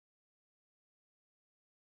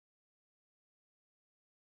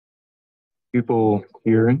people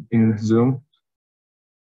here in Zoom?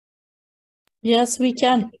 Yes, we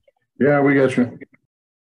can. Yeah, we got you.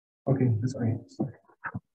 Okay, that's great. Let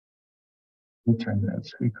me turn that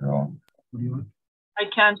speaker on. I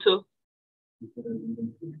can too.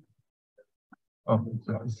 Oh,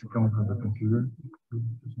 so it's coming from the computer.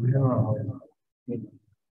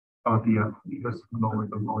 Oh, yeah, let's lower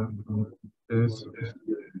the volume. This.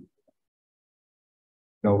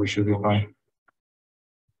 No, we should be fine.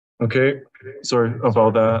 Okay, sorry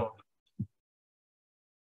about that.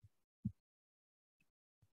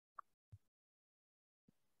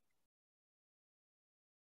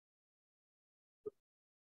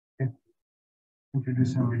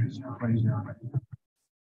 Introduce him.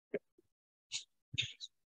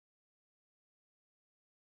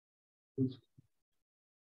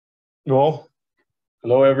 Well,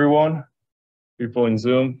 hello everyone, people in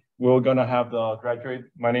Zoom. We're gonna have the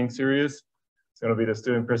graduate mining series. It's gonna be the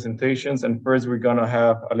student presentations. And first we're gonna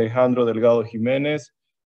have Alejandro Delgado Jiménez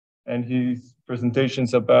and his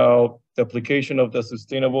presentations about the application of the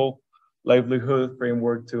sustainable livelihood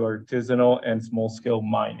framework to artisanal and small scale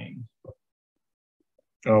mining.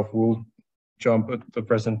 We'll jump at the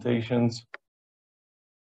presentations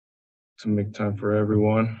to make time for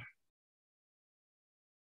everyone.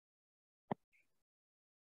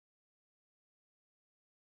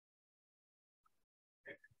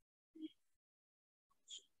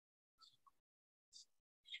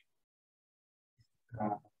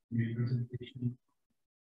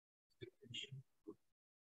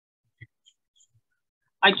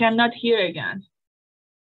 I cannot hear again.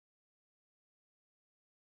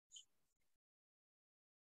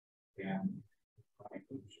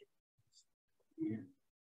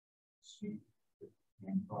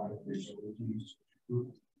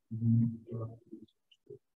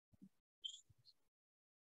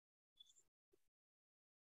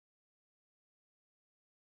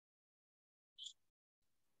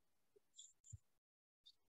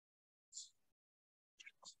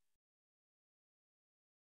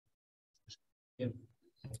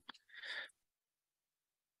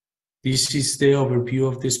 This is the overview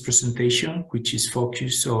of this presentation, which is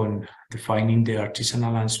focused on defining the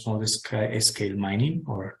artisanal and small scale mining,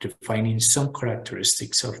 or defining some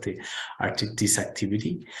characteristics of this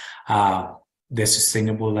activity, the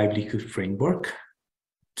sustainable livelihood framework,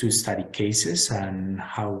 to study cases and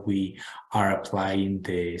how we are applying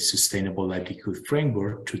the sustainable livelihood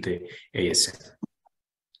framework to the ASM.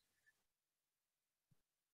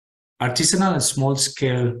 Artisanal and small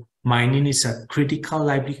scale mining is a critical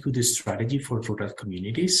livelihood strategy for rural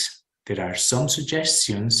communities. There are some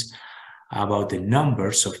suggestions about the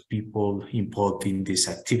numbers of people involved in this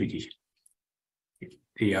activity.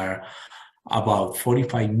 There are about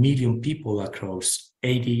 45 million people across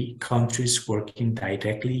 80 countries working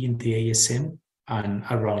directly in the ASM, and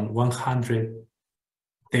around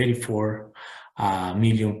 134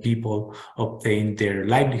 million people obtain their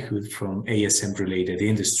livelihood from ASM-related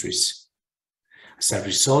industries. As a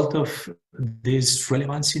result of this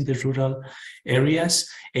relevance in the rural areas,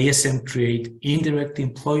 ASM create indirect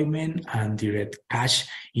employment and direct cash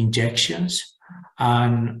injections,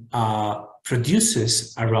 and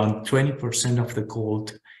produces around 20% of the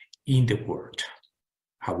gold in the world.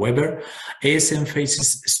 However, ASM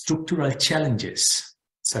faces structural challenges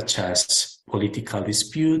such as political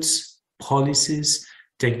disputes, policies,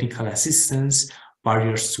 technical assistance,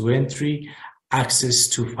 barriers to entry, access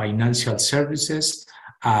to financial services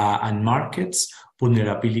and markets,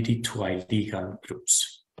 vulnerability to illegal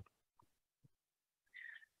groups.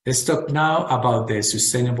 Let's talk now about the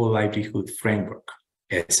Sustainable Livelihood Framework,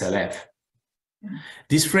 SLF.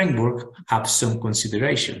 This framework has some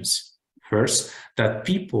considerations. First, that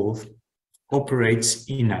people operates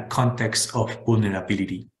in a context of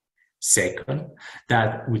vulnerability. Second,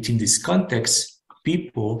 that within this context,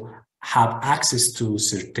 people have access to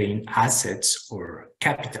certain assets or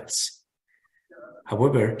capitals.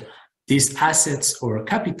 However, these assets or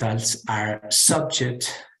capitals are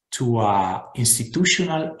subject to an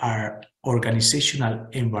institutional or organizational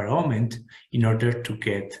environment in order to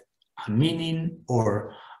get a meaning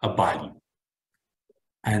or a value.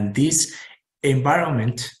 And this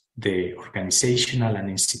environment, the organizational and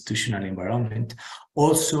institutional environment,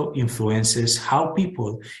 also influences how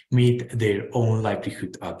people meet their own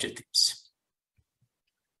livelihood objectives.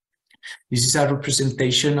 This is a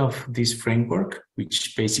representation of this framework,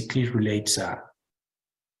 which basically relates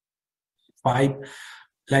 5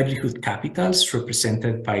 livelihood capitals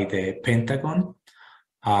represented by the Pentagon,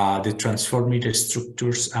 the transformative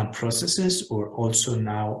structures and processes, or also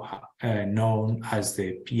now known as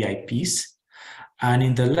the PIPs, and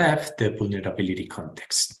in the left, the vulnerability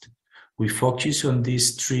context. we focus on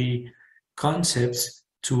these three concepts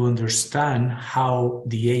to understand how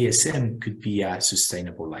the ASM could be a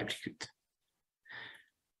sustainable livelihood.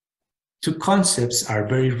 Two concepts are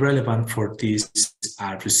very relevant for this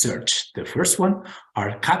research. The first one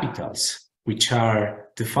are capitals, which are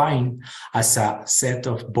defined as a set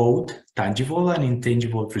of both tangible and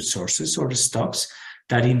intangible resources or stocks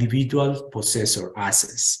that individuals possess or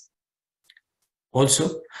assets.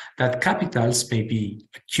 Also, that capitals may be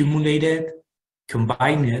accumulated,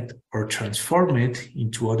 combined, or transformed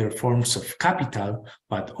into other forms of capital,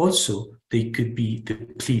 but also they could be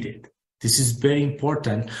depleted. This is very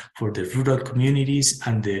important for the rural communities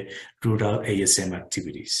and the rural ASM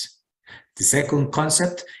activities. The second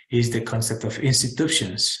concept is the concept of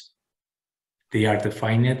institutions. They are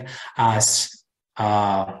defined as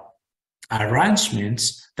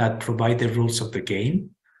arrangements that provide the rules of the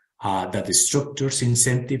game, that structures,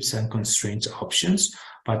 incentives, and constraints options,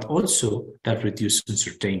 but also that reduce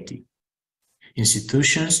uncertainty.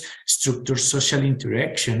 Institutions structure social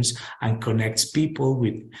interactions and connects people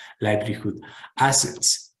with livelihood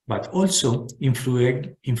assets, but also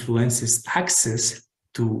influences access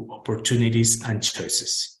to opportunities and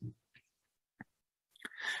choices.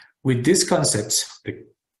 With these concepts,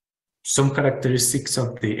 some characteristics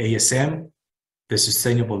of the ASM, the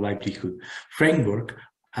Sustainable Livelihood Framework,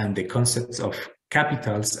 and the concepts of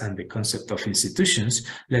capitals and the concept of institutions,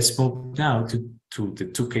 let's move now to the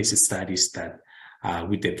two case studies that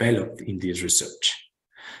we developed in this research.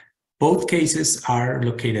 Both cases are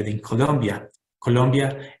located in Colombia.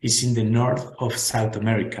 Colombia is in the north of South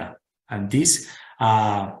America, and these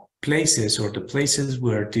places, or the places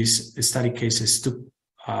where these study cases took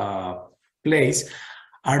place,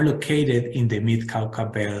 are located in the Mid-Cauca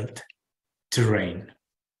Belt terrain.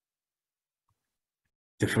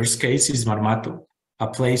 The first case is Marmato, a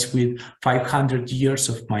place with 500 years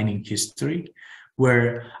of mining history,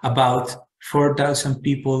 where about 4,000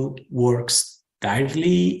 people works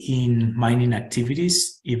directly in mining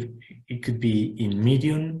activities. If it could be in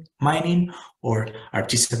medium mining or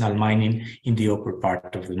artisanal mining in the upper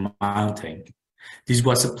part of the mountain. This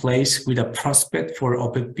was a place with a prospect for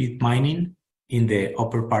open pit mining in the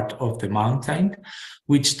upper part of the mountain,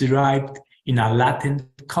 which derived in a latent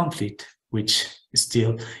conflict, which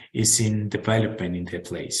still is in development in the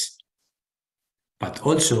place. But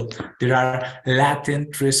also, there are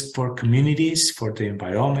latent risks for communities, for the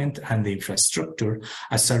environment and the infrastructure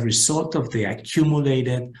as a result of the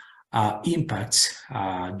accumulated impacts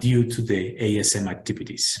due to the ASM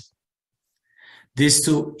activities. These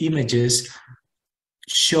two images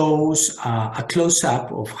shows a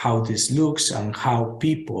close-up of how this looks and how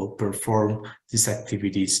people perform these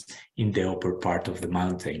activities in the upper part of the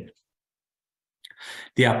mountain.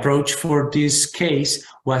 The approach for this case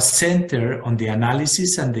was centered on the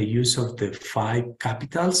analysis and the use of the 5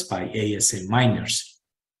 capitals by ASM miners.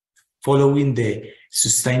 Following the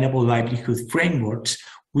Sustainable Livelihood Frameworks,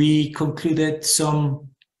 we concluded some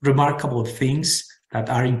remarkable things that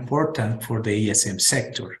are important for the ASM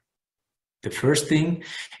sector. The first thing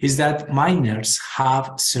is that miners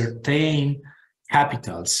have certain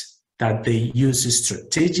capitals that they use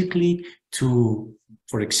strategically to,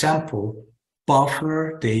 for example,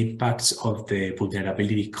 buffer the impacts of the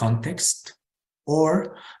vulnerability context,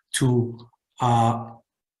 or to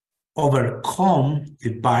overcome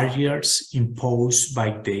the barriers imposed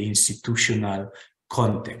by the institutional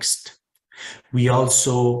context. We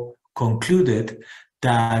also concluded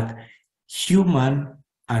that human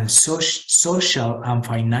and social and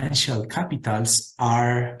financial capitals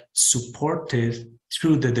are supported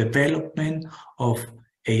through the development of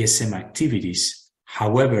ASM activities.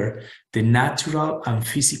 However, the natural and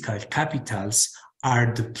physical capitals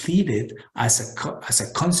are depleted as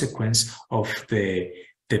a consequence of the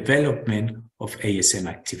development of ASM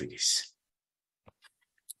activities.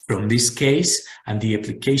 From this case and the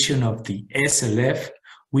application of the SLF,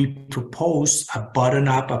 we propose a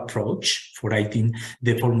bottom-up approach for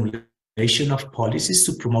the formulation of policies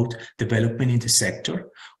to promote development in the sector,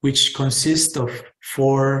 which consists of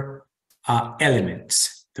 4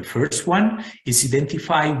 elements. The first one is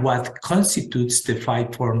identify what constitutes the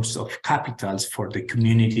 5 forms of capitals for the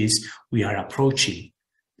communities we are approaching.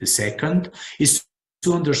 The second is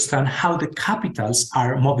to understand how the capitals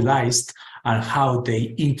are mobilized and how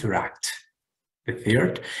they interact. The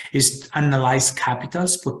third is to analyze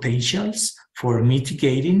capitals' potentials for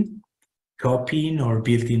mitigating, copying, or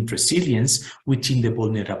building resilience within the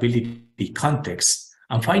vulnerability context.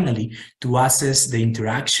 And finally, to assess the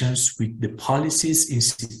interactions with the policies,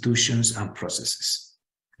 institutions, and processes.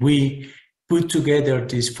 We put together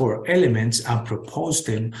these 4 elements and propose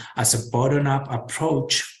them as a bottom-up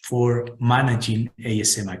approach for managing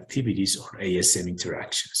ASM activities or ASM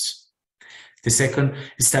interactions. The second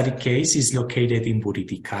study case is located in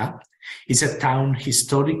Buritica. It's a town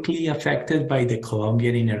historically affected by the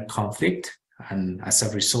Colombian inner conflict, and as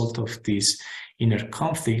a result of this inner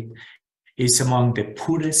conflict, it's among the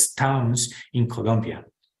poorest towns in Colombia.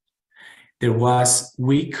 There was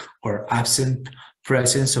weak or absent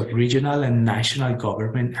presence of regional and national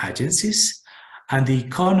government agencies, and the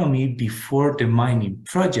economy before the mining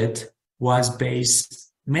project was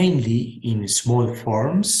based mainly in small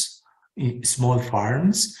farms,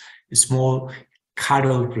 small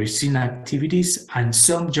cattle raising activities, and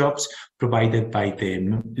some jobs provided by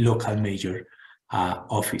the local mayor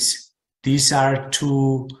office. These are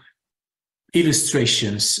two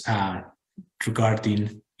illustrations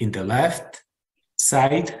regarding, in the left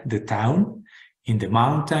side, the town in the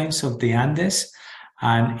mountains of the Andes,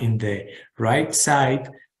 and in the right side,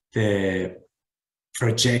 the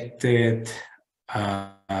projected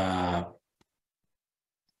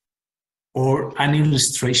or an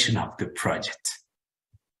illustration of the project.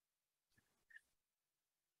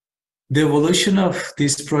 The evolution of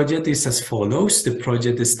this project is as follows. The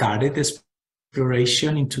project started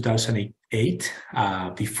exploration in 2008.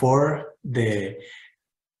 Before the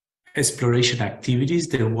exploration activities,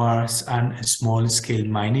 there was a small-scale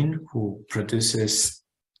mining who produces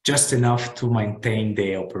just enough to maintain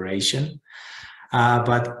the operation.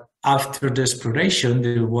 But after the exploration,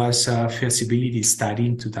 there was a feasibility study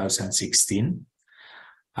in 2016.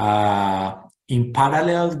 In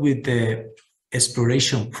parallel with the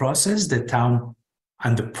exploration process, the town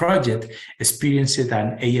and the project experienced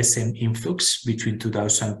an ASM influx between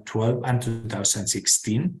 2012 and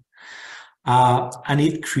 2016. And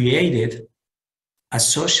it created a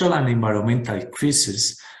social and environmental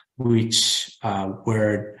crisis, which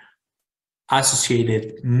were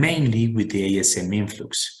associated mainly with the ASM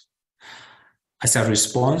influx. As a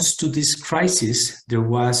response to this crisis, there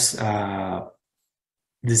was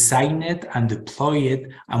designed and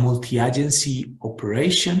deployed a multi-agency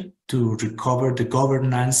operation to recover the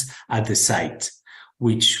governance at the site,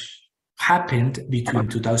 which happened between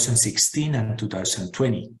 2016 and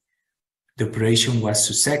 2020. The operation was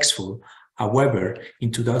successful. However,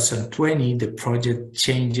 in 2020, the project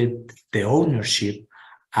changed the ownership,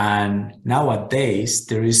 and nowadays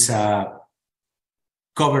there is a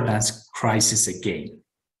governance crisis again.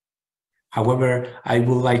 However, I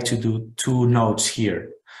would like to do two notes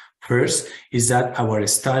here. First is that our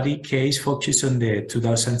study case focuses on the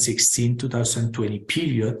 2016-2020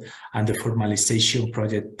 period and the formalization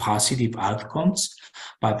project positive outcomes,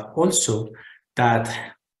 but also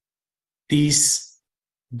that this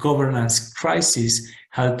governance crisis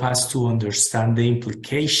help us to understand the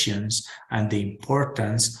implications and the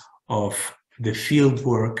importance of the field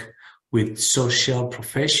work with social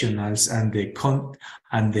professionals and the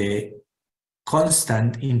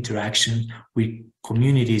constant interaction with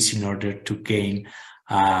communities in order to gain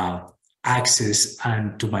access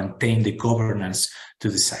and to maintain the governance to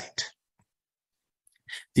the site.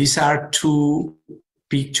 These are two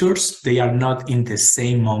pictures. They are not in the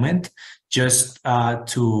same moment, just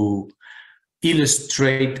to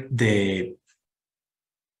illustrate the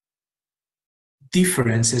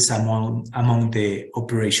differences among the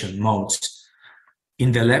operation modes.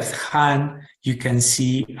 In the left hand, you can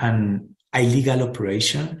see an illegal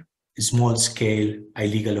operation, small-scale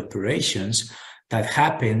illegal operations that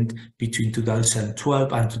happened between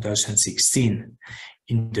 2012 and 2016.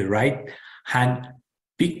 In the right-hand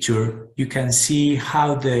picture, you can see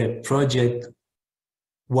how the project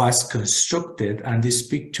was constructed, and this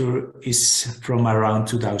picture is from around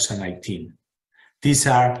 2019. These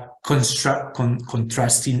are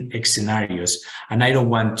contrasting scenarios, and I don't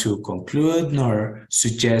want to conclude nor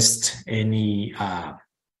suggest any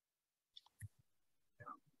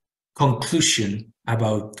conclusion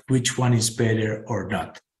about which one is better or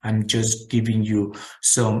not. I'm just giving you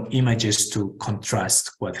some images to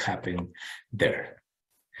contrast what happened there.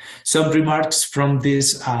 Some remarks from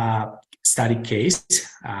this study case.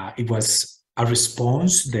 It was a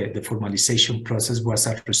response, the formalization process was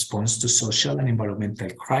a response to social and environmental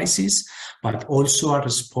crisis, but also a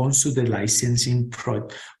response to the licensing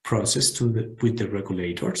process with the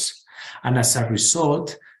regulators. And as a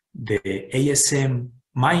result, the ASM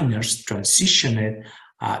miners transitioned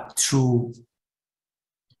through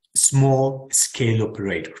small-scale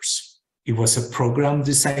operators. It was a program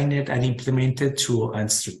designed and implemented through a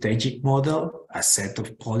strategic model, a set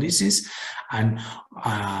of policies, and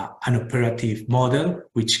an operative model,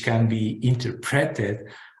 which can be interpreted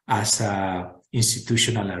as a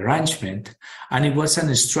institutional arrangement, and it was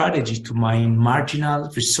a strategy to mine marginal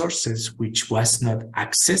resources which was not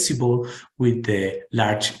accessible with the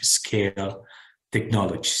large-scale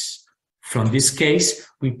technologies. From this case,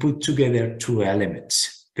 we put together two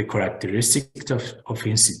elements: the characteristics of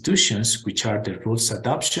institutions, which are the rules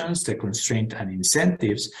adoptions, the constraint and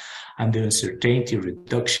incentives, and the uncertainty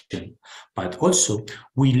reduction. But also,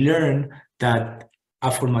 we learn that a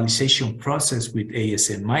formalization process with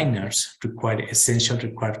ASM miners requires essential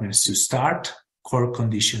requirements to start, core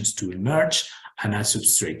conditions to emerge, and a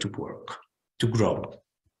substrate to work, to grow.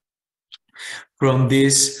 From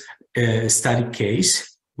this study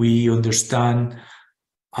case, we understand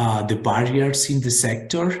the barriers in the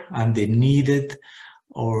sector and the need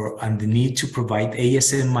to provide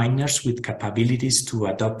ASM miners with capabilities to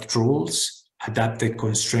adopt rules, adapt the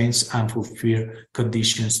constraints and fulfill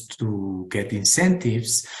conditions to get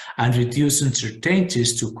incentives, and reduce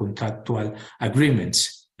uncertainties to contractual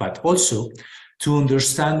agreements, but also to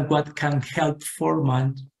understand what can help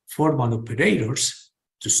formal operators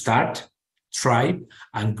to start, thrive,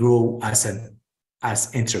 and grow as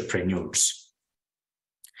entrepreneurs.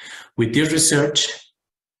 With this research,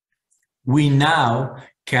 we now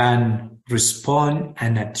can respond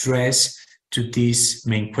and address to this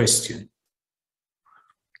main question.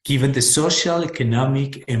 Given the social,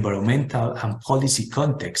 economic, environmental, and policy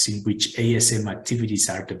context in which ASM activities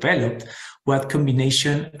are developed, what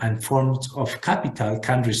combination and forms of capital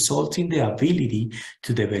can result in the ability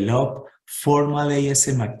to develop formal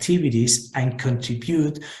ASM activities and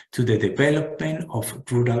contribute to the development of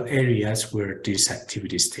rural areas where these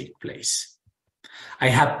activities take place? I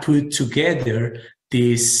have put together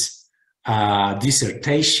this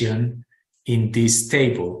dissertation in this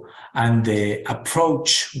table and the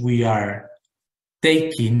approach we are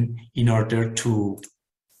taking in order to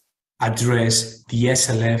address the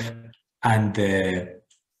SLF and the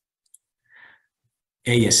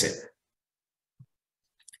ASM.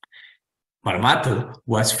 Matter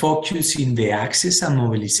was focused in the access and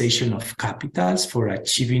mobilization of capitals for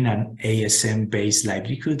achieving an ASM-based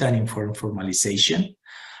livelihood and informed formalization,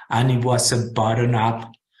 and it was a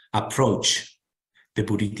bottom-up approach. The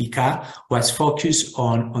Buritica was focused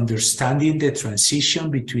on understanding the transition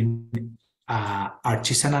between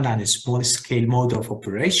artisanal and small-scale mode of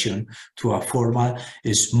operation to a formal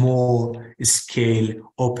small-scale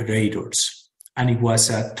operators, and it was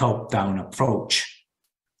a top-down approach.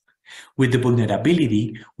 With the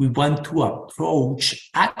vulnerability, we want to approach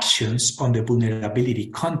actions on the vulnerability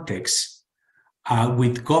context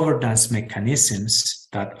with governance mechanisms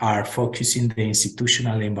that are focusing the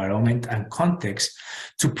institutional environment and context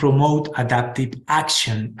to promote adaptive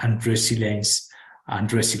action and resilience,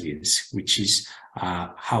 which is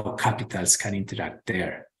how capitals can interact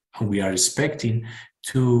there. And we are expecting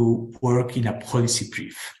to work in a policy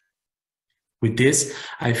brief. With this,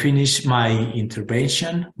 I finish my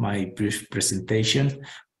intervention, my brief presentation.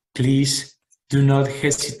 Please do not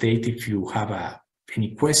hesitate if you have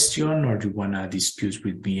any question or you want to discuss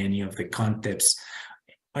with me any of the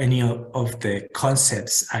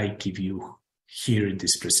concepts I give you here in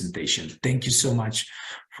this presentation. Thank you so much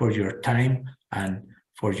for your time and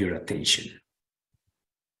for your attention.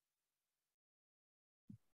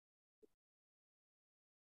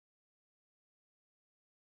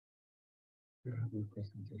 You have your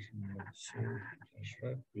presentation also. That's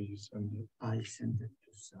right. You send it. I send it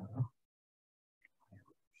to Sarah.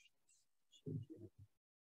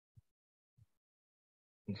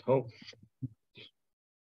 Oh.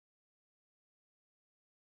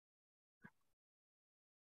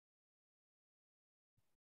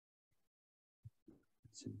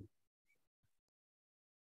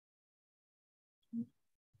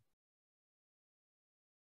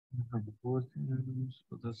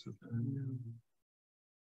 So that's it.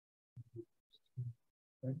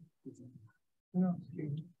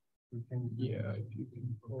 Yeah, if you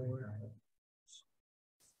can forward.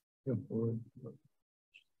 Yeah, forward.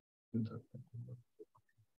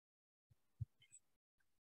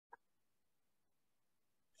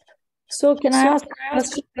 So can I ask a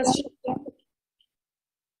question?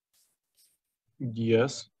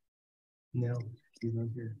 Yes. No, he's not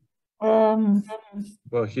here.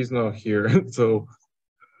 Well, he's not here, so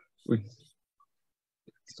we.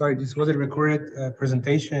 Sorry, this was a recorded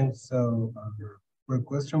presentation, so for the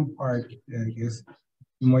question part, I guess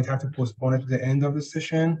you might have to postpone it to the end of the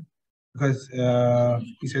session because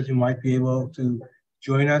he said you might be able to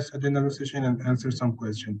join us at the end of the session and answer some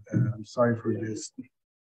questions. I'm sorry for this.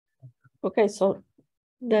 Okay, so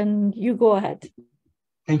then you go ahead.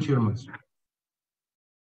 Thank you very much.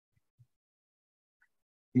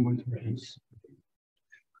 You want to introduce?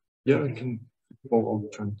 Yeah, I can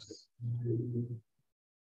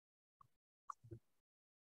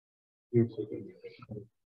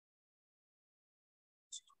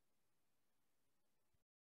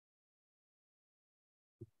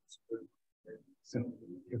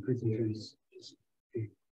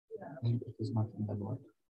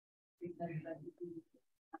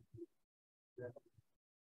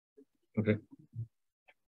Okay.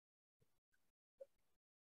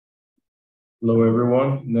 Hello,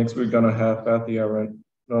 everyone. Next, we're gonna have Fatih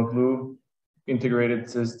Aranoglu, Integrated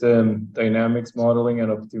System Dynamics Modeling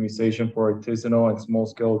and Optimization for Artisanal and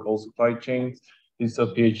Small-Scale Gold Supply Chains. He's a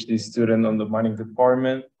PhD student on the mining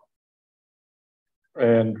department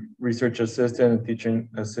and research assistant and teaching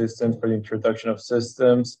assistant for the introduction of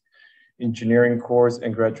systems, engineering course,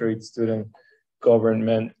 and graduate student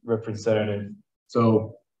government representative.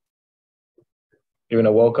 So, giving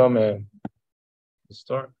a welcome and we'll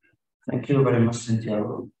start. Thank you very much,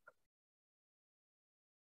 Santiago.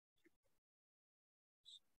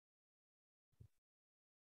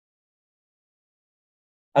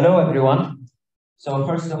 Hello, everyone. So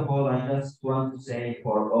first of all, I just want to say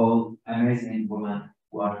for all amazing women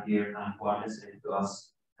who are here and who are listening to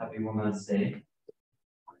us, Happy Women's Day.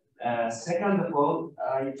 Second of all,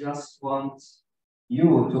 I just want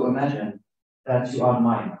you to imagine that you are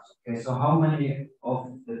miners. Okay, so how many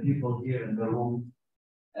of the people here in the room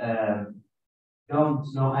don't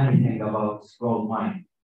know anything about gold mining?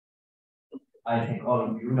 I think all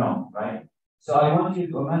of you know, right? So I want you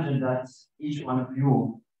to imagine that each one of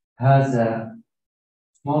you has a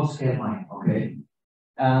small-scale mine, okay?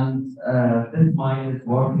 And this mine is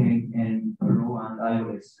working in Peru, and I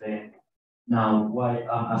will explain now why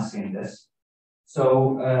I'm asking this.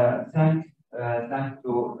 So thank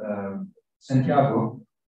to Santiago.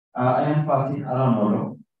 I am Fatih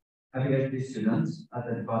Aranoglu, a PhD student at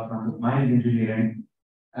the Department of Mining Engineering,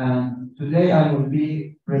 and today I will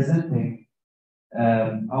be presenting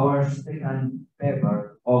our second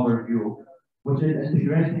paper overview, which is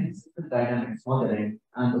integrating system dynamics modeling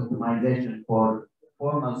and optimization for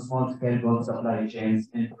formal small-scale gold supply chains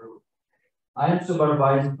in Peru. I am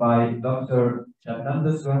supervised by Dr. Shabnam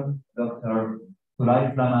Duswin, Dr.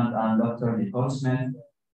 Tulay Flamand, and Dr. Nicole Smith,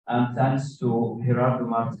 and thanks to Gerardo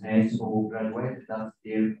Martinez, who graduated last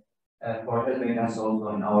year, for helping us also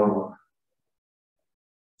in our work.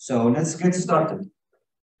 So let's get started.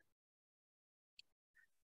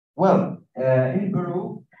 Well, in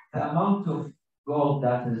Peru, the amount of gold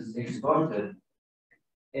that is exported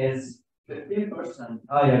is 15%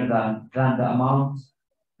 higher than the amount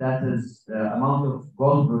that is the amount of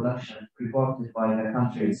gold production reported by the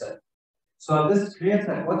country itself. So this creates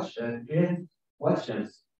a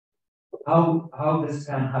questions how this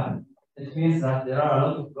can happen. It means that there are a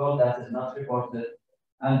lot of gold that is not reported,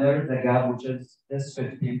 and there is a gap which is this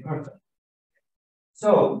 15%.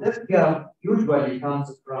 So this gap usually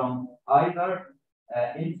comes from either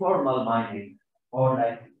informal mining or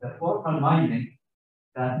like the formal mining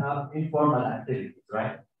that have informal activities,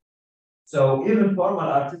 right? So even formal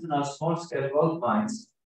artisanal small-scale gold mines,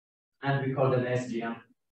 and we call them SGM,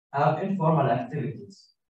 have informal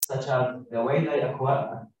activities, such as the way they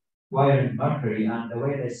acquire mercury and the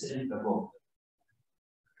way they sell the gold.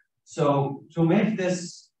 So to make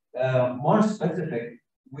this more specific,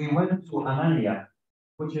 we went to Amania,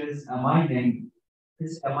 which is a mining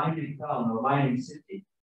town or mining city.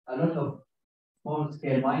 A lot of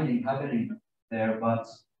small-scale mining happening there, but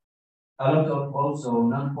a lot of also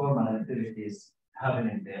non-formal activities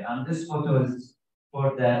happening there. And this photo is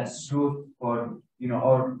for the sloot for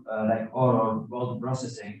or gold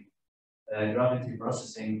processing, gravity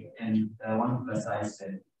processing in one of the sites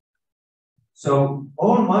there. So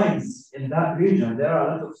all mines in that region, there are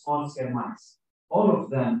a lot of small-scale mines. All of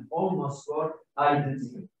them almost work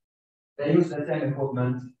identical. They use the same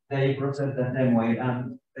equipment, they process the same way,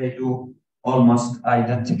 and they do almost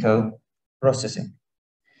identical processing.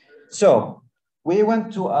 So we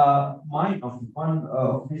went to a mine of one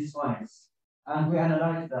of these mines, and we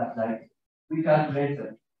analyzed that. Like we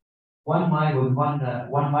calculated one mine with one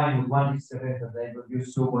excavator, they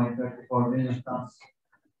produce 2.34 million tons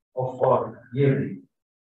of ore yearly.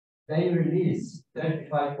 They release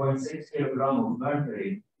 35.6 kilograms of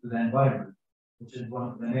mercury to the environment, which is one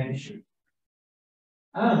of the main issues.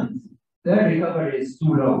 And their recovery is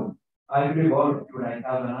too low. I believe all of you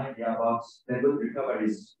have an idea about the good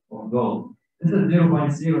recoveries of gold. This is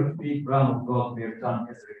 0.03 grams of gold per ton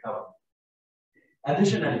is recovered.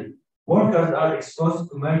 Additionally, workers are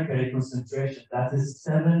exposed to mercury concentration that is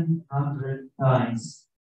 700 times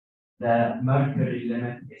the mercury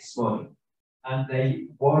limit exposure. And they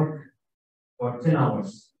work for 10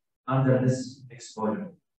 hours under this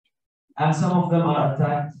exposure. And some of them are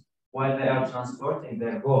attacked while they are transporting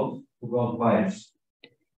their gold to gold buyers.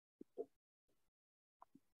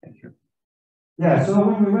 Thank you. Yeah, so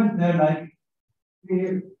when we went there, like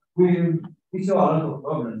we saw a lot of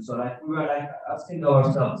problems. So like we were like asking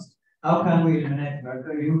ourselves, how can we eliminate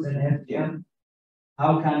mercury use in FGM?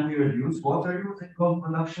 How can we reduce water use in gold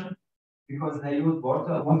production? Because they use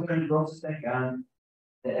water in processing, and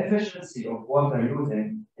the efficiency of water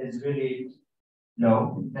using is really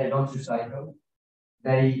low. They don't recycle.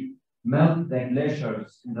 They melt the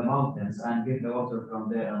glaciers in the mountains and get the water from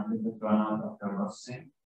there and let it run out after processing.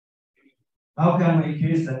 How can we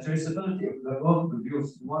increase the traceability of the gold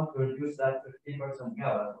produced? We want to reduce that 50%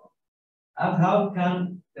 gap. And how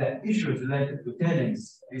can the issues related to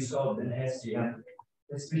tailings be solved in SGM,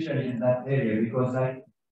 especially in that area? Because like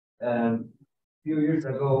few years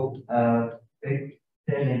ago, big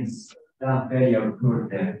tailings dam failure occurred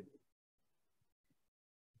there.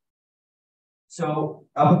 So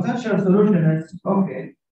a potential solution is,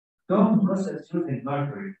 okay, don't process using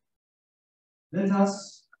mercury. Let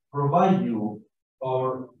us provide you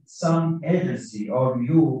or some agency or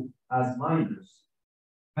you as miners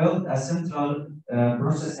build a central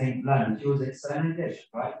processing plant using cyanidation,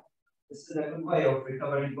 right? This is a good way of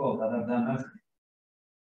recovering gold other than mercury.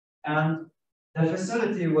 And the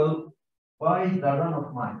facility will buy the run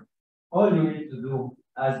of mine. All you need to do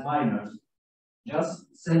as miners, just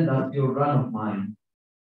send us your run of mine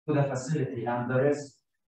to the facility, and the rest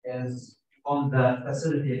is on the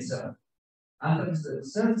facility itself. And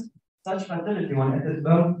since such facility, when it is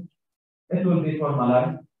built, it will be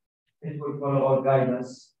formalized, it will follow our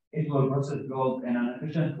guidance, it will process gold in an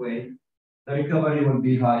efficient way, the recovery will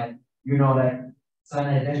be high. You know, like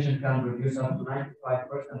cyanidation can reduce up to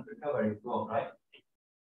 95% recovery of gold, right?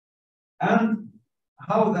 And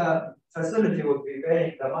how the facility will be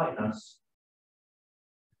paying the miners,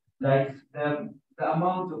 like the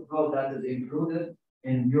amount of gold that is included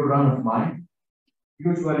in your run of mine.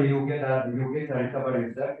 Usually you get a recovery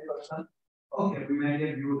of 30%. Okay, we may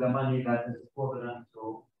give you the money that is equivalent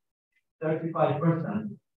to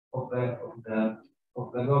 35% of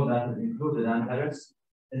the gold that is included, and the rest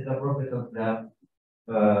is the profit of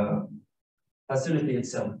the facility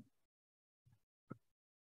itself.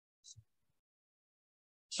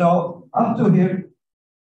 So up to here,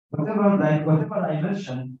 whatever I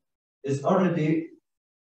mentioned is already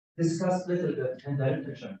discussed a little bit in the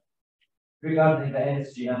literature regarding the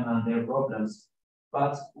ASGM and their problems.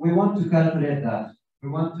 But we want to calculate that. We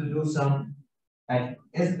want to do some, like,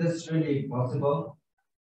 is this really possible?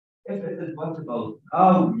 If it is possible,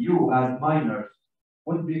 how you as miners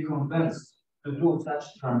would be convinced to do such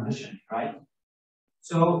transition, right?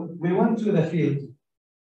 So we went to the field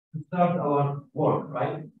to start our work,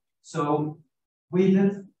 right? So we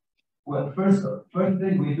did, well, first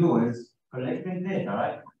thing we do is collecting data,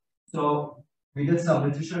 right? So we did some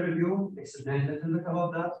literature review, explained a little bit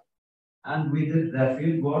about that, and we did the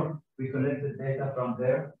field work. We collected data from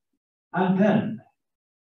there, and then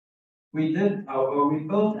we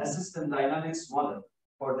built a system dynamics model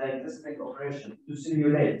for the existing operation to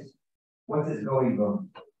simulate what is going on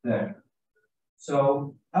there.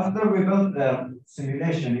 So after we built the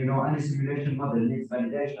simulation, you know, any simulation model needs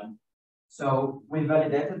validation. So we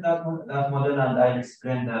validated that model, and I'll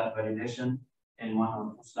explain the validation in one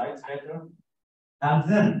of the slides later. And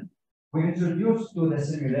then we introduced to the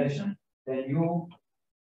simulation the new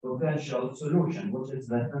potential solution, which is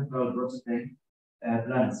the central processing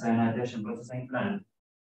plant, cyanidation processing plant.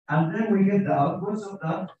 And then we get the outputs of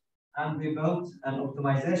that, and we built an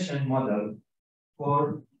optimization model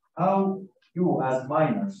for how you as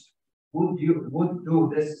miners would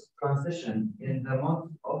do this transition in the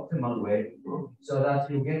most optimal way so that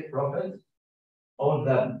you get profit. All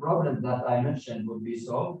the problems that I mentioned would be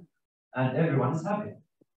solved and everyone is happy.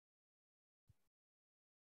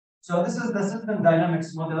 So this is the system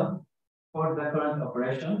dynamics model for the current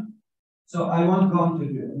operation. So I won't go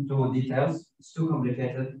into details, it's too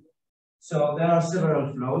complicated. So there are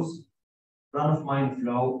several flows: run-of-mine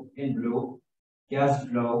flow in blue, gas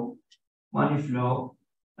flow, money flow,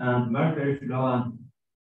 and mercury flow. And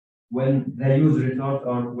when they use retort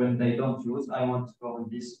or when they don't use, I want to go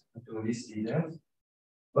into these details.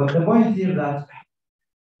 But the point here that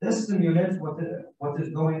this simulates what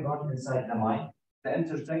is going on inside the mine, the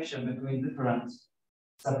intersection between different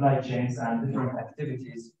supply chains and different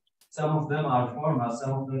activities. Some of them are formal,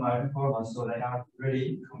 some of them are informal, so they are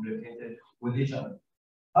really complicated with each other.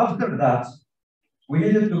 After that, we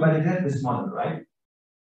needed to validate this model, right?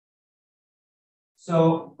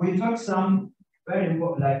 So we took some very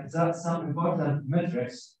important, some important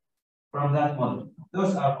metrics from that model.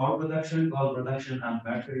 Those are ore production, gold production, and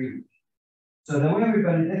mercury use. So the way we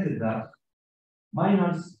validated that,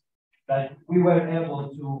 miners, like we were able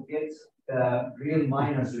to get the real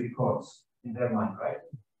miners' records in their mine, right?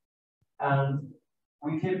 And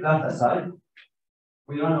we keep that aside.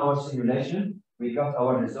 We run our simulation, we got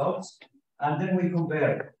our results, and then we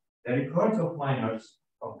compare the records of miners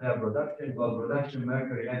of their production, gold production,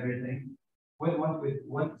 mercury, everything, with what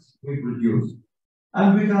we produce.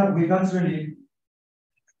 And we got really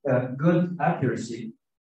good accuracy.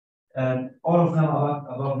 All of them are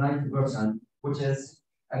above 90%, which is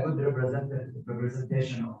a good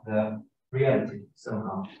representation of the reality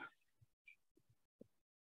somehow.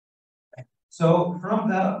 So from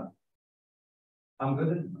the, am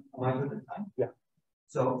I good at time? Yeah.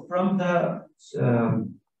 So from the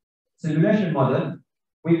simulation model,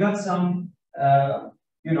 we got some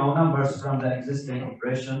numbers from the existing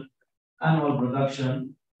operation, annual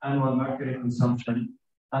production, annual mercury consumption,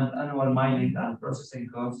 and annual mining and processing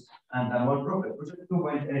costs, and annual profit, which is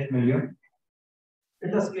 2.8 million.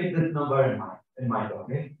 Let us keep this number in mind,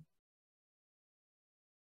 okay?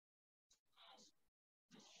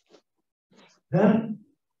 Then,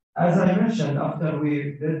 as I mentioned, after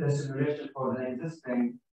we did the simulation for the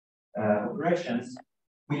existing operations,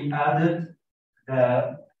 we added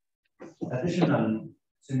the additional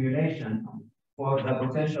simulation for the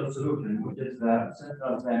potential solution, which is the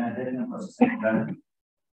central cyanidation processing plant.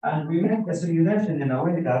 And we make the simulation in a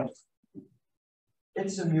way that it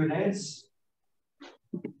simulates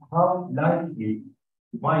how likely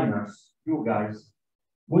miners, you guys,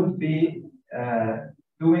 would be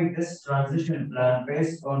doing this transition plan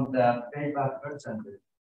based on the payback percentage,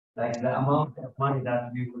 like the amount of money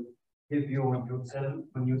that we would give you when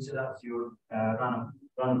you set up your run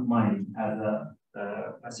of mining as a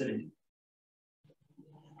facility.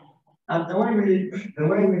 And the way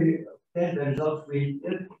we obtained the results, we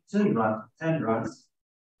did 10 runs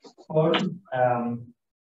for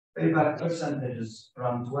payback percentages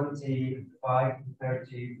from 25 to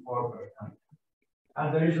 34%.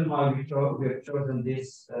 And the reason why we have chosen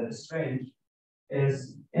this range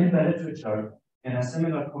is in the literature, in a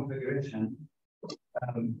similar configuration,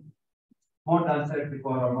 more than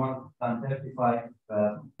 34 or more than 35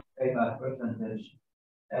 payback percentage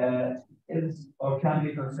is or can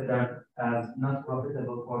be considered as not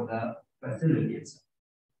profitable for the facilities.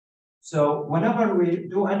 So whenever we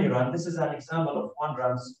do any run, this is an example of one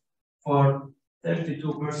runs for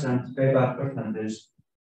 32% payback percentage.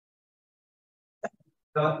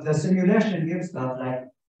 The simulation gives that like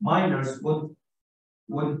miners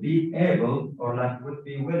would be able or like would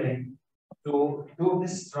be willing to do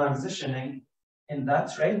this transitioning in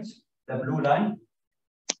that rate, the blue line.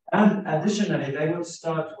 And additionally, they would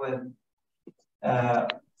start with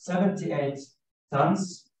 78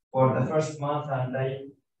 tons for the first month, and they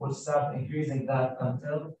will start increasing that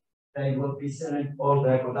until they will be selling all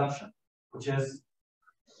their production, which is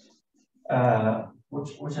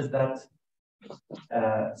that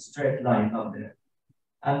straight line up there.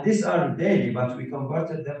 And these are daily, but we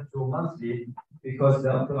converted them to monthly because the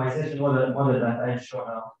optimization model that I show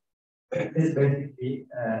now is basically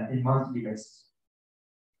in monthly basis.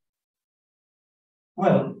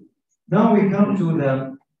 Well, now we come to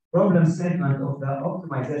the problem statement of the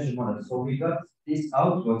optimization model. So we got these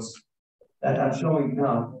outputs that I'm showing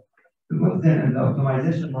now to put them in the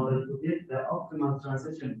optimization model to get the optimal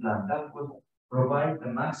transition plan that would provide the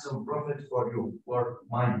maximum profit for you, for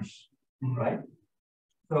miners, right?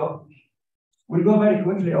 So we'll go very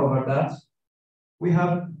quickly over that. We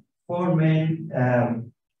have four main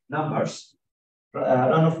numbers.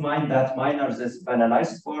 Run of mine that miners is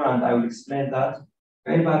penalized for, and I will explain that.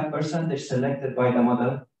 Payback percentage selected by the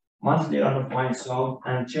model, monthly run of mine sold,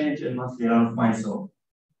 and change in monthly run of mine sold.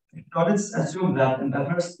 So let's assume that in the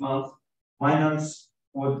first month, miners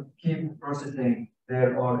would keep processing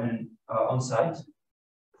their ore on site.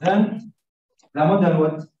 Then the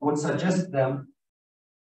model would suggest them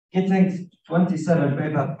hitting 27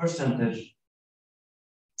 payback percentage.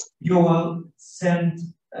 You will start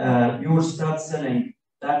selling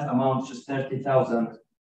that amount, just 30,000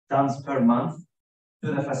 tons per month,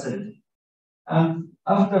 to the facility. And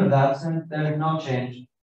after that, since there is no change,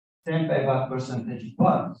 same payback percentage.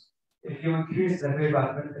 But if you increase the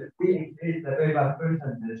payback percentage, we increase the payback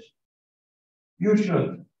percentage, you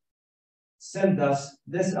should send us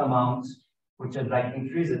this amount, which is like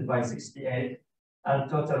increase it by 68, and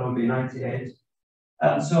total will be 98,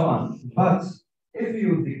 and so on. But if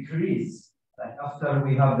you decrease, like after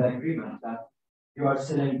we have the agreement that you are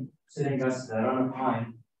selling us the run of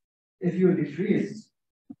mine, if you decrease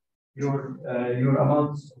your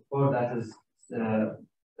amount for that is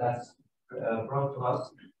that's brought to us,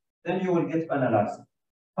 then you will get penalized.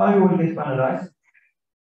 how you will get penalized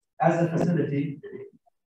as a facility,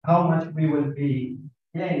 how much we will be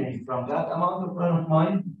gaining from that amount of run of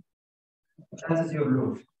mine. That is your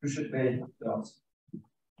loop. You should pay those.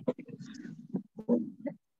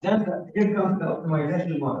 Then here comes the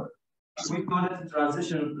optimization model. We call it a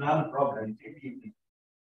transition plan problem, TPP.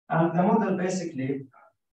 And the model basically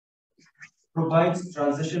provides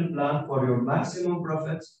transition plan for your maximum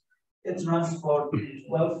profit. It runs for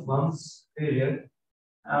 12 months period,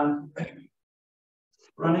 and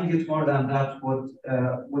running it more than that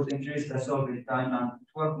would increase the solving time, and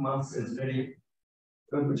 12 months is really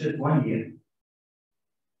good, which is 1 year.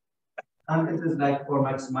 And it is like for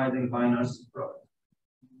maximizing miners' profit.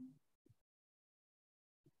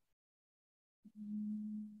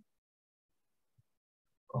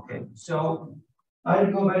 Okay, so I'll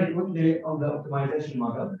go very quickly on the optimization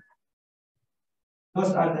model.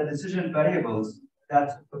 Those are the decision variables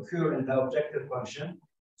that occur in the objective function.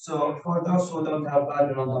 So for those who don't have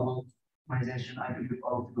background about optimization, I believe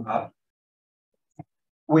all of you have.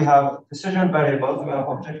 We have decision variables, we have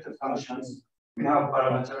objective functions, we have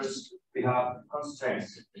parameters, we have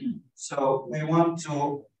constraints. So we want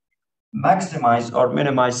to maximize or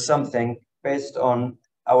minimize something based on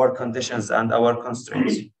our conditions and our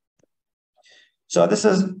constraints. So this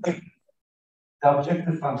is the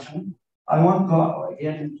objective function. I won't go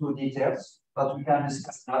again into details, but we can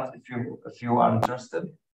discuss that if you are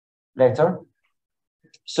interested later.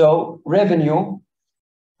 So revenue,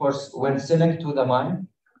 for when selling to the mine,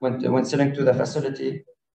 when selling to the facility,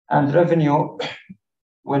 and revenue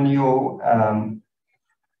when you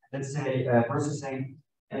let's say processing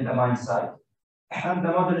in the mine site. And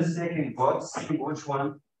the model is taking both, seeing which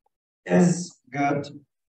one is good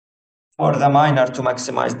for the miner to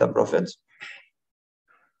maximize the profit.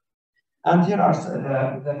 And here are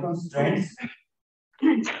the constraints.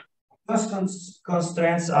 Those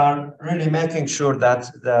constraints are really making sure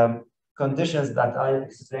that the conditions that I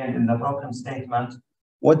explained in the problem statement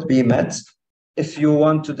would be met. If you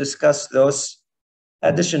want to discuss those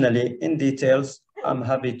additionally in details, I'm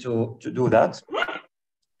happy to do that.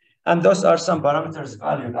 And those are some parameters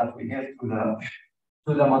value that we give to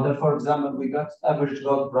the model. For example, we got average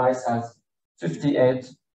gold price as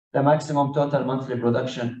 58. The maximum total monthly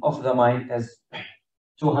production of the mine is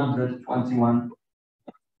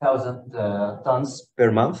 221,000 tons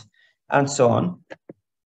per month, and so on.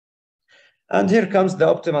 And here comes the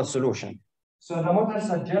optimal solution. So the model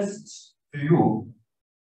suggests to you,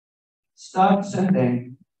 start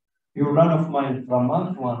sending your run of mine from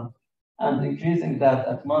month 1 and increasing that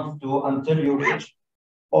at month 2 until you reach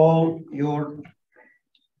all your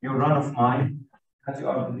run of mine that you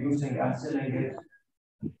are producing and selling it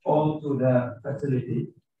all to the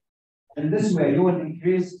facility. In this way, you will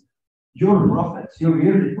increase your profit, your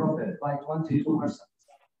yearly profit, by 22%.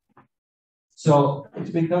 So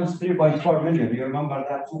it becomes 3.4 million. You remember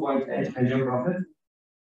that 2.8 million profit?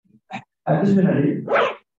 Additionally,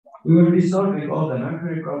 we will be solving all the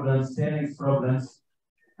mercury problems, tailings problems,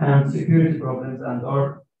 and security problems, and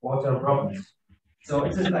or water problems. So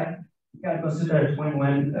it is like, you can consider it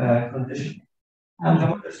win-win condition. And the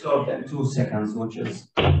model solved in 2 seconds, which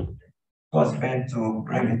was meant to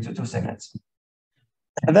bring it to 2 seconds.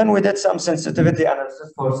 And then we did some sensitivity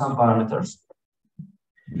analysis for some parameters.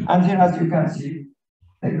 And here, as you can see,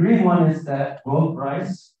 the green one is the gold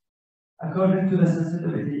price. According to the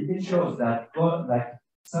sensitivity, it shows that gold, like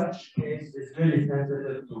such case, is really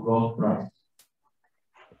sensitive to gold price.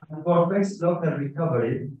 And for fixed local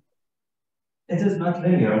recovery, it is not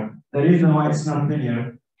linear. The reason why it's not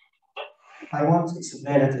linear, I won't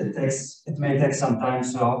explain it. It may take some time.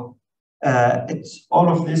 So all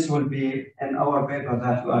of this will be in our paper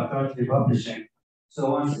that we are currently publishing.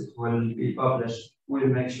 So once it will be published, we'll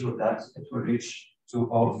make sure that it will reach to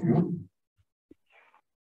all of you.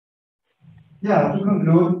 Yeah, to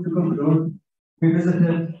conclude, we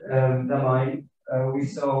visited the mine. We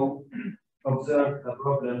observed the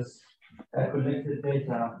problems, collected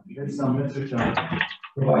data, did some literature,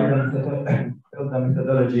 provided the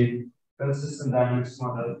methodology, build system dynamics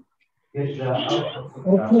model, get the output of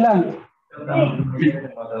the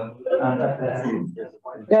model, and at the end,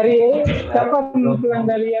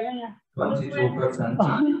 22%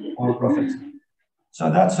 more profit. So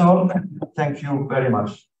that's all. Thank you very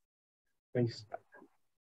much. Thanks.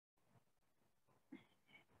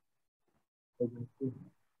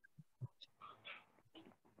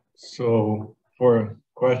 So for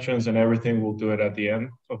questions and everything, we'll do it at the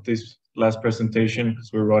end of this last presentation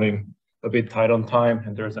because we're running a bit tight on time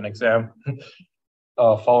and there's an exam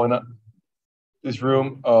following up this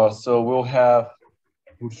room. So we'll have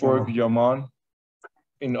Yaman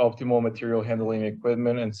in optimal material handling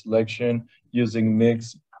equipment and selection using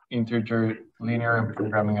mixed integer linear and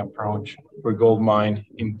programming approach for gold mine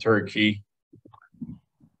in Turkey.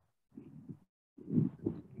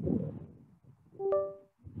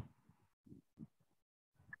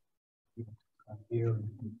 You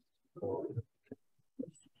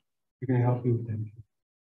can help me with that.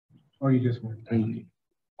 Or you just want to?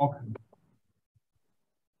 Okay.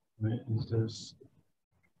 Wait, is this?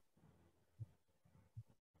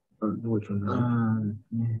 Which one?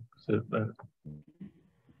 Is it that?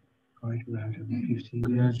 15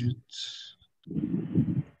 graduates.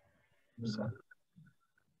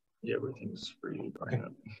 Yeah, everything's free right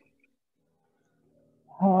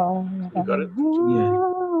now. You You got it? Yeah.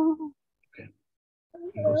 Okay.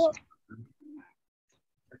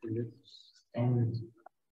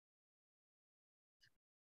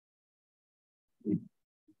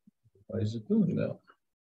 Why is it doing that?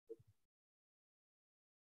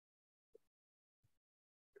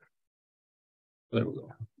 There we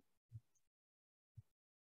go.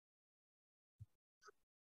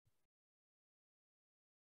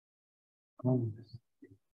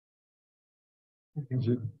 Is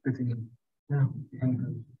it?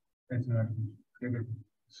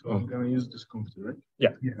 So I'm gonna use this computer, right?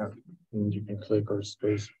 Yeah. And you can click or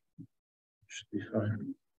space. Should be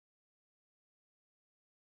fine.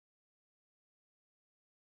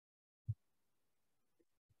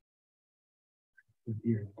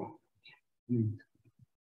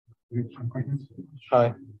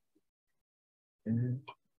 Hi.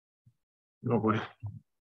 Nobody.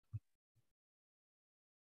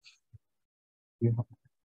 Yeah.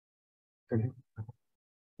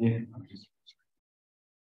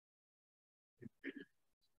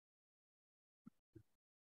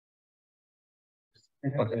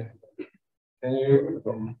 Okay. Can you?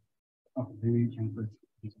 Maybe you can put.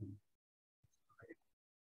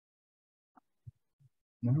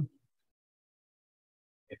 No.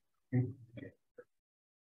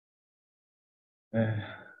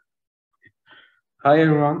 Hi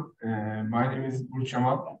everyone, my name is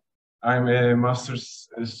Burçamal. I'm a master's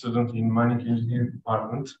student in mining engineering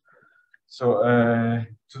department. So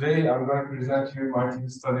today I'm going to present you my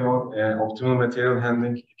thesis study on optimal material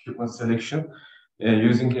handling equipment selection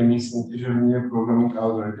using a mixed integer linear programming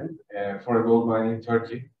algorithm for a gold mine in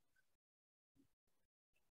Turkey.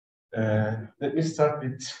 Let me start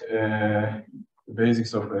with the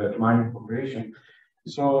basics of mining operation.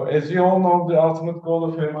 So, as you all know, the ultimate goal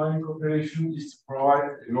of a mining operation is to provide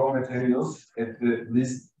raw materials at the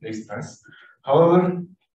least expense. However,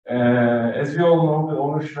 as you all know, the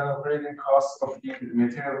ownership and operating costs of the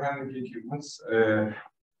material handling equipments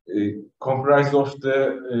comprise of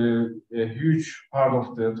the a huge part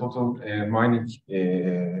of the total mining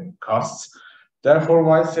costs. Therefore,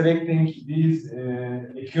 while selecting these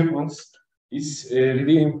equipments, it's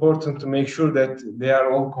really important to make sure that they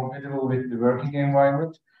are all compatible with the working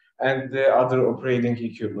environment and the other operating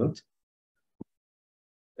equipment.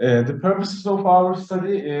 The purposes of our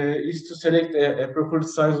study is to select a proper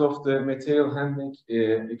size of the material handling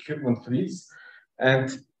equipment fleets and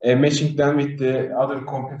matching them with the other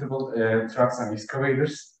compatible trucks and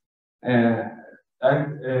excavators,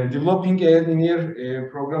 and developing a linear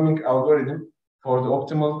programming algorithm for the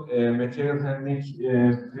optimal material handling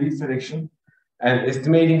fleet selection, and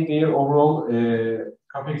estimating their overall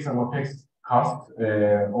CAPEX and OPEX cost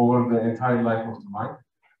over the entire life of the mine.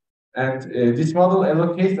 And this model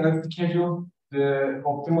allocates and schedules the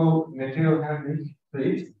optimal material handling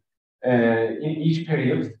fleet in each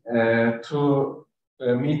period to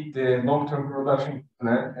meet the long-term production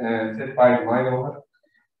plan set by the mine owner.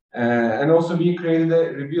 And also we created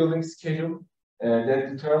a rebuilding schedule that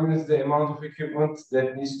determines the amount of equipment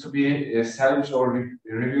that needs to be salvaged or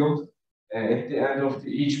rebuilt at the end of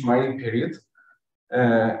each mining period.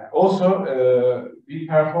 Also, we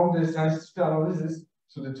performed a sensitivity analysis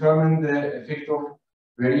to determine the effect of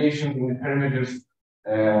variation in the parameters,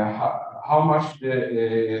 how much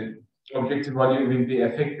the objective value will be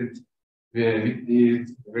affected with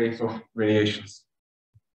these rates of variations.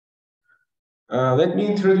 Let me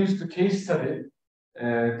introduce the case study.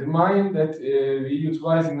 The mine that we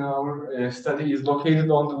utilize in our study is located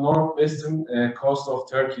on the northwestern coast of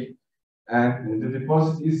Turkey. And the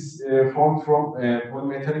deposit is formed from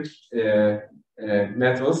polymetallic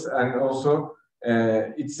metals, and also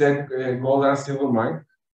it's a gold and silver mine.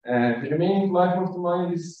 The remaining life of the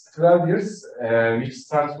mine is 12 years, which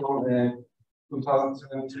starts from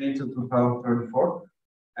 2023 to 2034.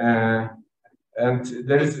 And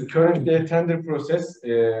there is currently a tender process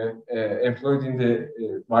employed in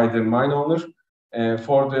by the mine owner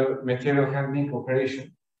for the material handling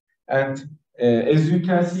operation. And As you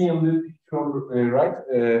can see on the picture on the right,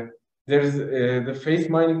 there's the face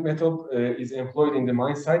mining method is employed in the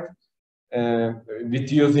mine site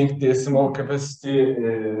with using the small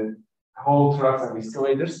capacity haul trucks and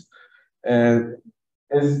excavators.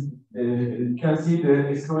 As you can see, the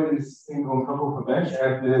excavator is sitting on top of a bench,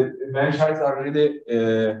 and the bench heights are really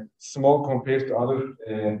small compared to other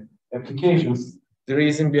applications. The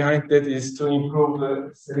reason behind that is to improve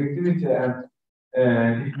the selectivity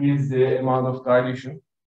and decrease the amount of dilution.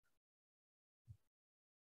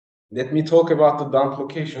 Let me talk about the dump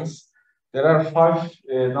locations. There are 5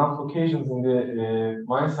 dump locations in the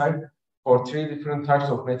mine site for 3 different types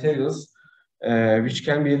of materials, which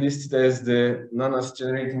can be listed as the non-acid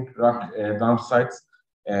generating rock dump sites,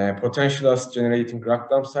 potential acid generating rock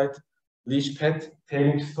dump site, leach pad,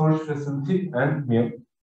 tailing storage facility, and mill.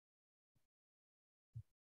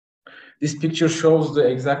 This picture shows the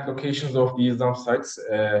exact locations of these dump sites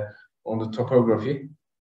on the topography.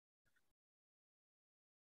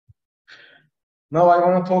 Now I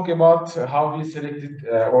want to talk about how we selected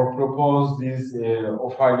or proposed these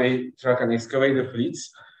off-highway truck and excavator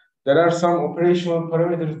fleets. There are some operational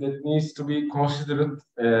parameters that needs to be considered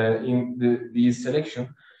in these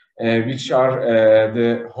selection, which are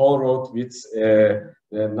the haul road width, the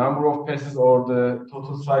number of passes or the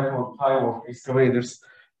total cycle time of excavators,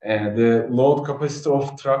 the load capacity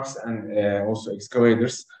of trucks and also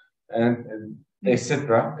excavators, and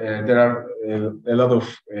etc. There are a lot of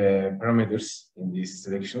parameters in these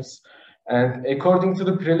selections. And according to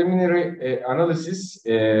the preliminary analysis,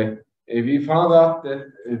 we found out that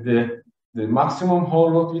the maximum haul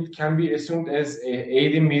road width can be assumed as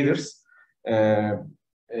 80 meters. And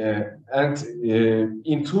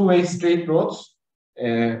in two-way straight roads,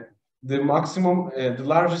 the maximum, the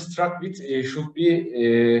largest truck width should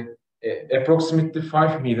be approximately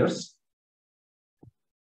 5 meters.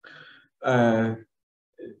 As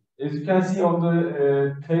you can see on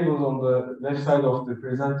the tables on the left side of the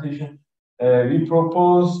presentation, we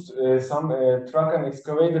proposed some truck and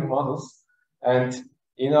excavator models, and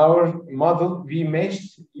in our model we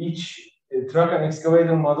matched each truck and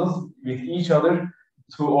excavator models with each other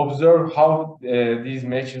to observe how these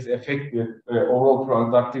matches affect the overall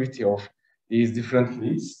productivity of these different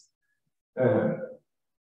fleets.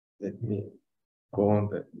 Let me go on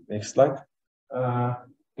the next slide.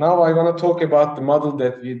 Now I want to talk about the model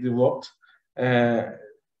that we developed. The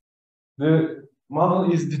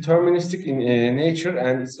model is deterministic in nature,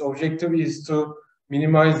 and its objective is to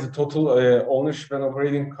minimize the total ownership and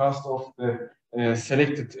operating cost of the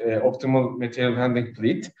selected optimal material handling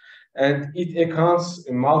fleet. And it accounts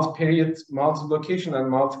multi-period, multi-location, and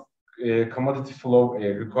multi-commodity flow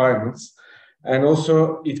requirements. And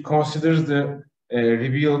also it considers the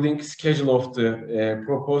rebuilding schedule of the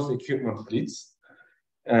proposed equipment fleets.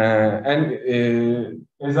 As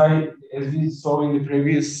we saw in the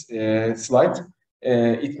previous slide,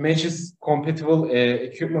 it matches compatible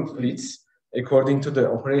equipment fleets according to the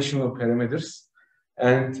operational parameters,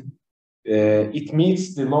 and it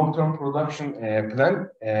meets the long-term production plan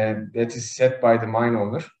that is set by the mine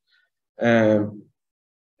owner.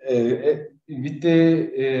 With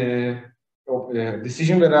the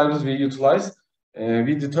decision variables we utilize,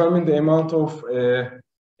 we determine the amount of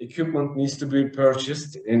equipment needs to be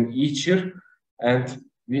purchased in each year, and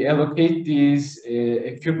we allocate these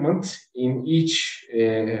equipment in each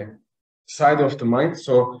side of the mine,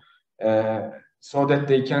 so that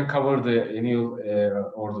they can cover the annual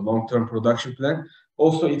or the long-term production plan.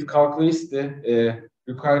 Also, it calculates the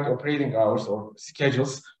required operating hours or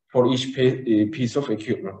schedules for each piece of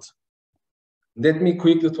equipment. Let me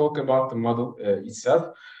quickly talk about the model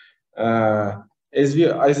itself. As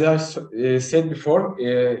I said before,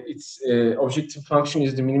 its objective function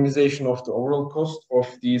is the minimization of the overall cost of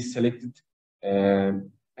these selected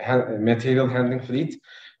material handling fleet.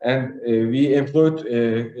 And we employed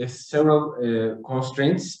several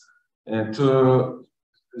constraints to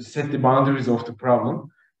set the boundaries of the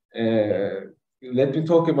problem. Let me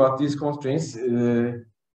talk about these constraints.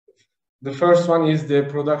 The first one is the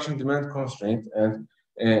production demand constraint and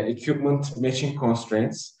equipment matching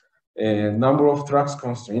constraints, number of trucks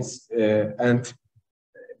constraints, and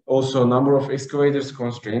also number of excavators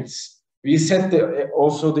constraints. We set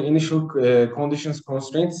also the initial conditions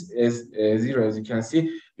constraints as 0, as you can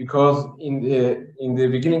see, because in the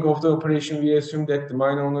beginning of the operation, we assume that the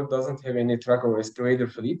mine owner doesn't have any truck or excavator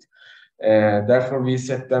fleet. Therefore, we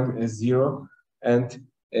set them as 0. And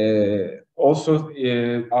also,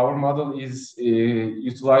 our model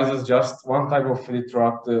utilizes just one type of fleet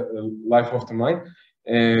throughout the life of the mine.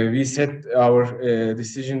 we set our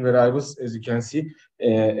decision variables, as you can see,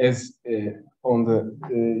 as on the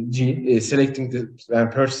G, selecting the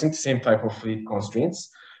purchasing same type of fleet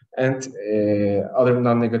constraints and other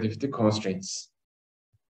non-negativity constraints.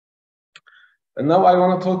 And now I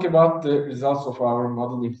want to talk about the results of our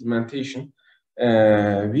model implementation.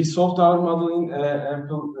 We solved our model in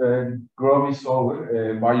ample Groby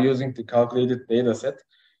solver by using the calculated data set.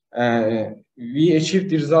 We achieved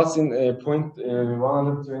the results in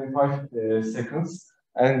 0.125 seconds,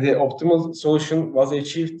 and the optimal solution was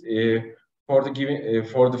achieved for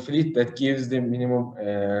the fleet that gives the minimum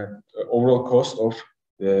overall cost of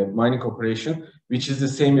the mining operation, which is the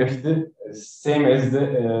same as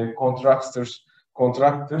the contractors on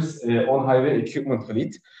highway equipment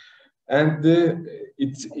fleet. And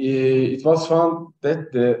it was found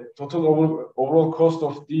that the total overall cost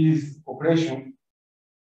of these operations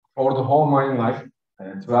for the whole mine life,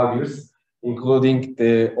 12 years, including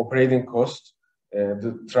the operating cost,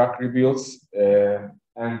 the truck rebuilds,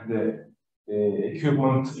 and the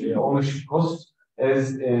equipment ownership cost,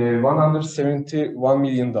 is $171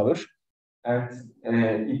 million. And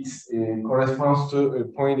it corresponds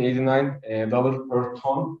to $0.89 per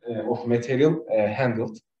ton of material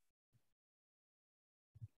handled.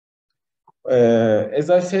 As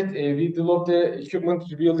I said, we developed the equipment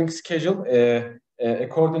rebuilding schedule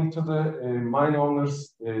according to the mine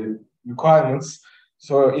owner's requirements.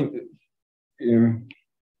 So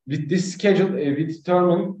with this schedule, we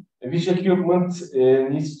determine which equipment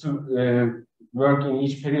needs to work in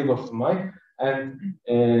each period of the mine, and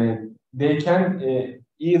they can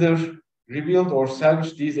either rebuild or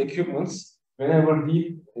salvage these equipments whenever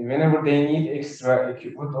they need extra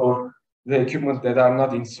equipment or the equipment that are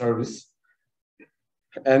not in service.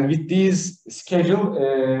 And with this schedule,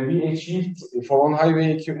 we achieved for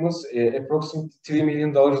on-highway equipments approximately $3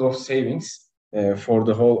 million of savings for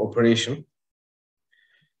the whole operation.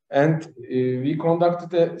 And we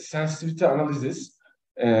conducted a sensitivity analysis,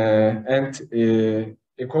 and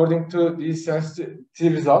according to these sensitivity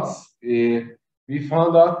results, we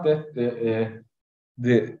found out that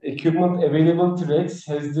the equipment availability rates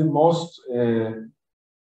has the most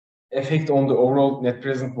effect on the overall net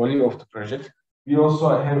present value of the project. We also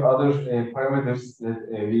have other parameters that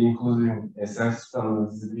we include in a sensitivity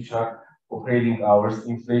analysis, which are operating hours,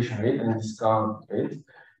 inflation rate, and discount rate.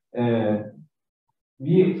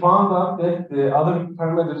 We found out that the other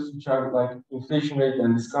parameters, which are like inflation rate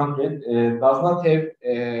and discount rate, does not have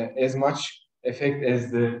as much effect as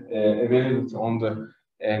the availability on the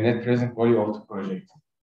net present value of the project.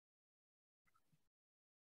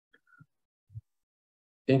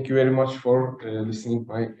 Thank you very much for listening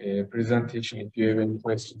to my presentation. If you have any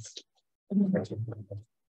questions.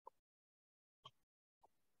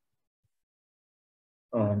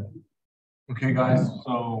 Okay, guys,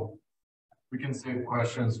 so we can save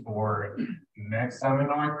questions for next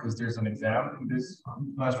seminar because there's an exam in this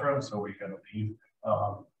classroom, so we gotta leave.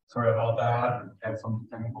 Sorry about that. Had some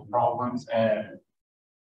technical problems, and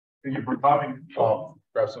thank you for coming.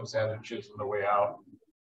 Grab some sandwiches on the way out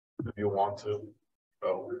if you want to.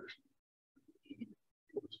 So.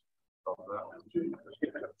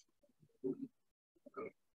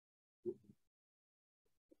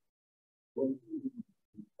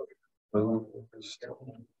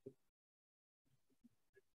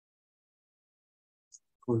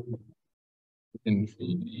 And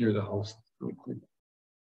you're the host real quick.